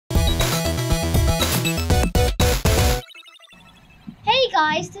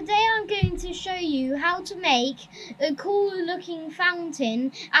guys, today I'm going to show you how to make a cool looking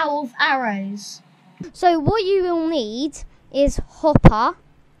fountain out of arrows. So what you will need is hoppers.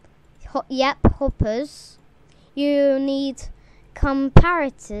 You need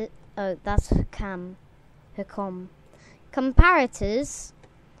comparators. Oh, that's comparators.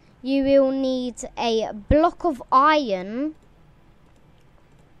 You will need a block of iron.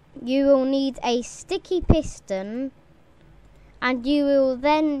 You will need a sticky piston. And you will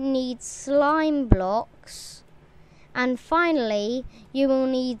then need slime blocks. And finally, you will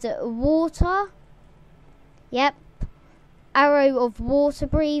need water. Yep. Arrow of water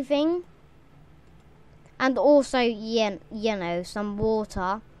breathing. And also, some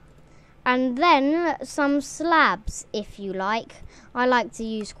water. And then some slabs, if you like. I like to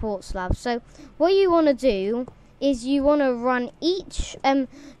use quartz slabs. So what you want to do is you want to run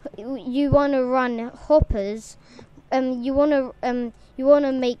hoppers. You want to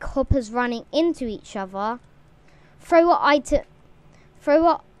make hoppers running into each other. Throw an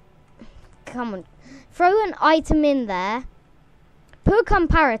item in there. Put a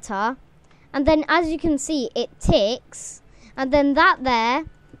comparator, and then as you can see, it ticks. And then that there.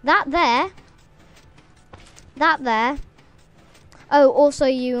 Oh, also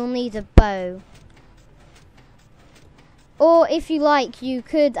you will need a bow. Or if you like, you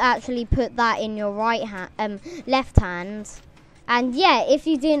could actually put that in your left hand. And yeah, if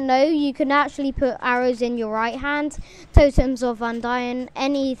you didn't know, you can actually put arrows in your right hand, totems of undying,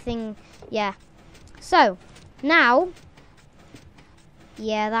 anything. Yeah. So now,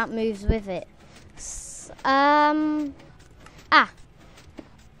 yeah, that moves with it.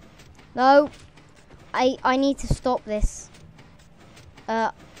 No, I need to stop this.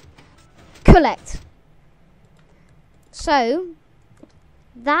 Collect. So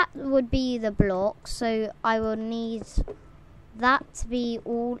that would be the block. So I will need that to be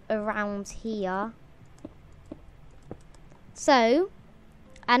all around here. So,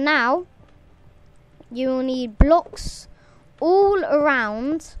 and now you will need blocks all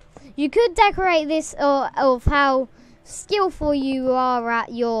around. You could decorate this of how skillful you are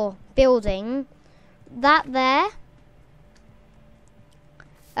at your building. That there.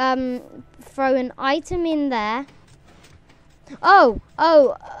 Throw an item in there.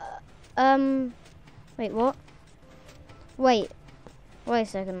 Wait, what? Wait a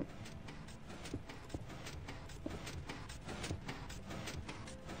second.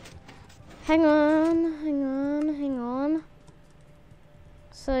 Hang on.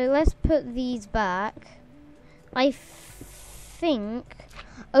 So let's put these back. I think.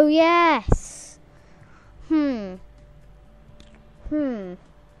 Oh yes.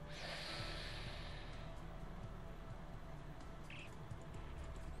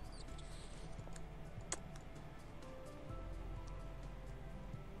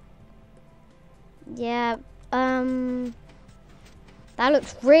 Yeah, that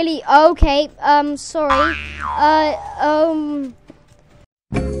looks really okay. Sorry.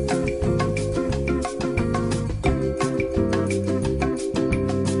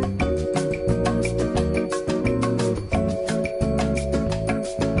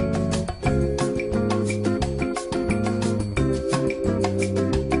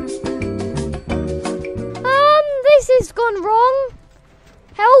 This has gone wrong.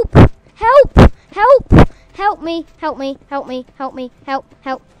 Help. Help me.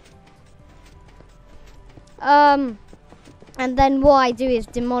 And then what I do is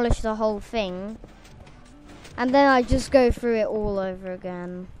demolish the whole thing. And then I just go through it all over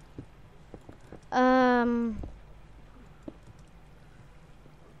again. There.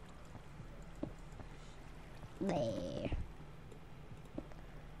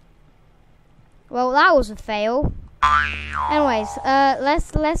 Well, that was a fail. Anyways,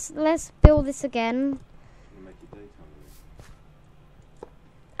 let's build this again.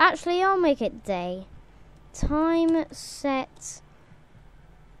 Actually, I'll make it day. Time set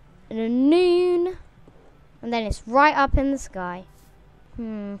noon, and then it's right up in the sky.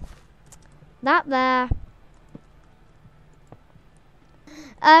 That there.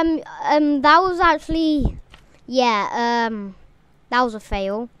 That was actually, yeah. That was a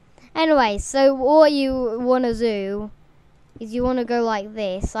fail. Anyway, so what you want to do is you want to go like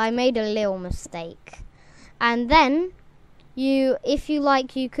this. I made a little mistake. And then, if you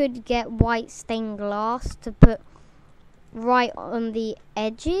like, you could get white stained glass to put right on the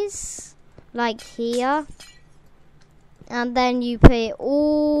edges, like here. And then you put it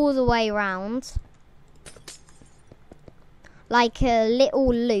all the way around, like a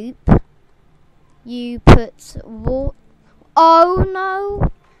little loop. You put water. Oh no!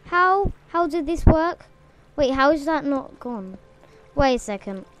 How did this work? Wait, how is that not gone? Wait a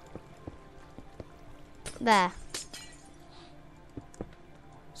second. There.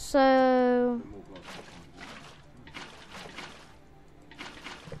 So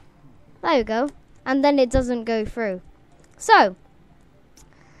there we go. And then it doesn't go through. So,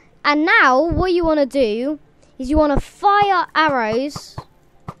 and now what you want to do is you want to fire arrows.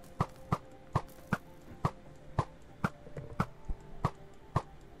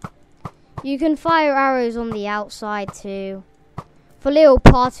 You can fire arrows on the outside too, for little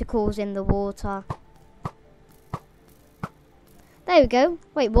particles in the water. There we go.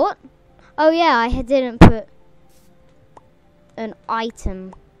 Wait, what? Oh yeah, I didn't put an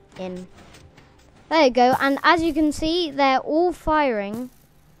item in. There you go. And as you can see, they're all firing.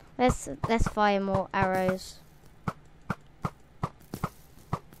 Let's fire more arrows.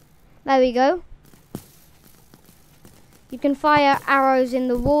 There we go. You can fire arrows in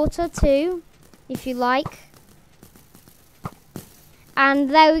the water too, if you like. And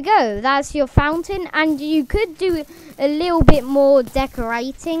there we go. That's your fountain. And you could do a little bit more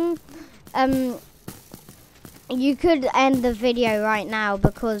decorating. You could end the video right now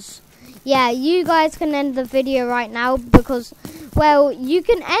because, yeah, you guys can end the video right now because, well, you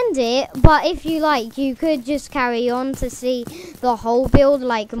can end it, but if you like, you could just carry on to see the whole build,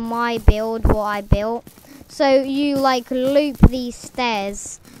 like my build, what I built. So you like loop these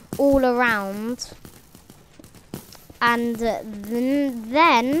stairs all around, and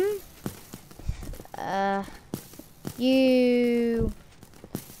then you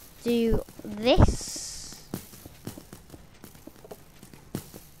do this.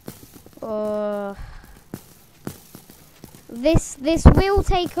 This will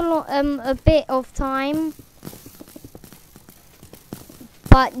take a bit of time,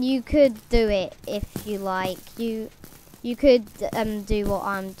 but you could do it if you like. You could do what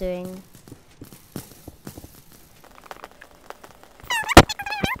I'm doing.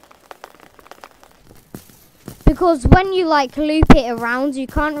 Because when you like loop it around, you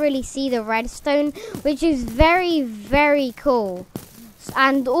can't really see the redstone, which is very, very cool.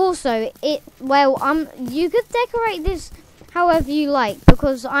 And also, you could decorate this however you like,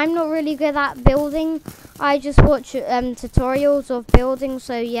 because I'm not really good at building. I just watch tutorials of building,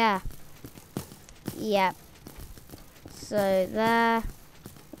 so yeah. Yeah. So there.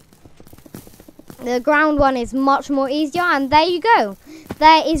 The ground one is much more easier, and there you go.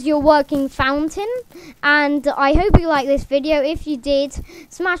 There is your working fountain, and I hope you liked this video. If you did,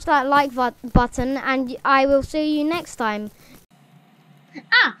 smash that like button, and I will see you next time.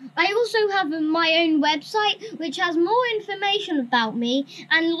 I also have my own website which has more information about me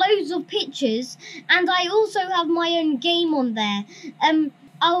and loads of pictures, and I also have my own game on there.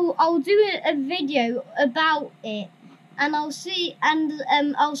 I'll do a video about it, and I'll see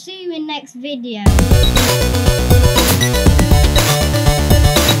you in next video.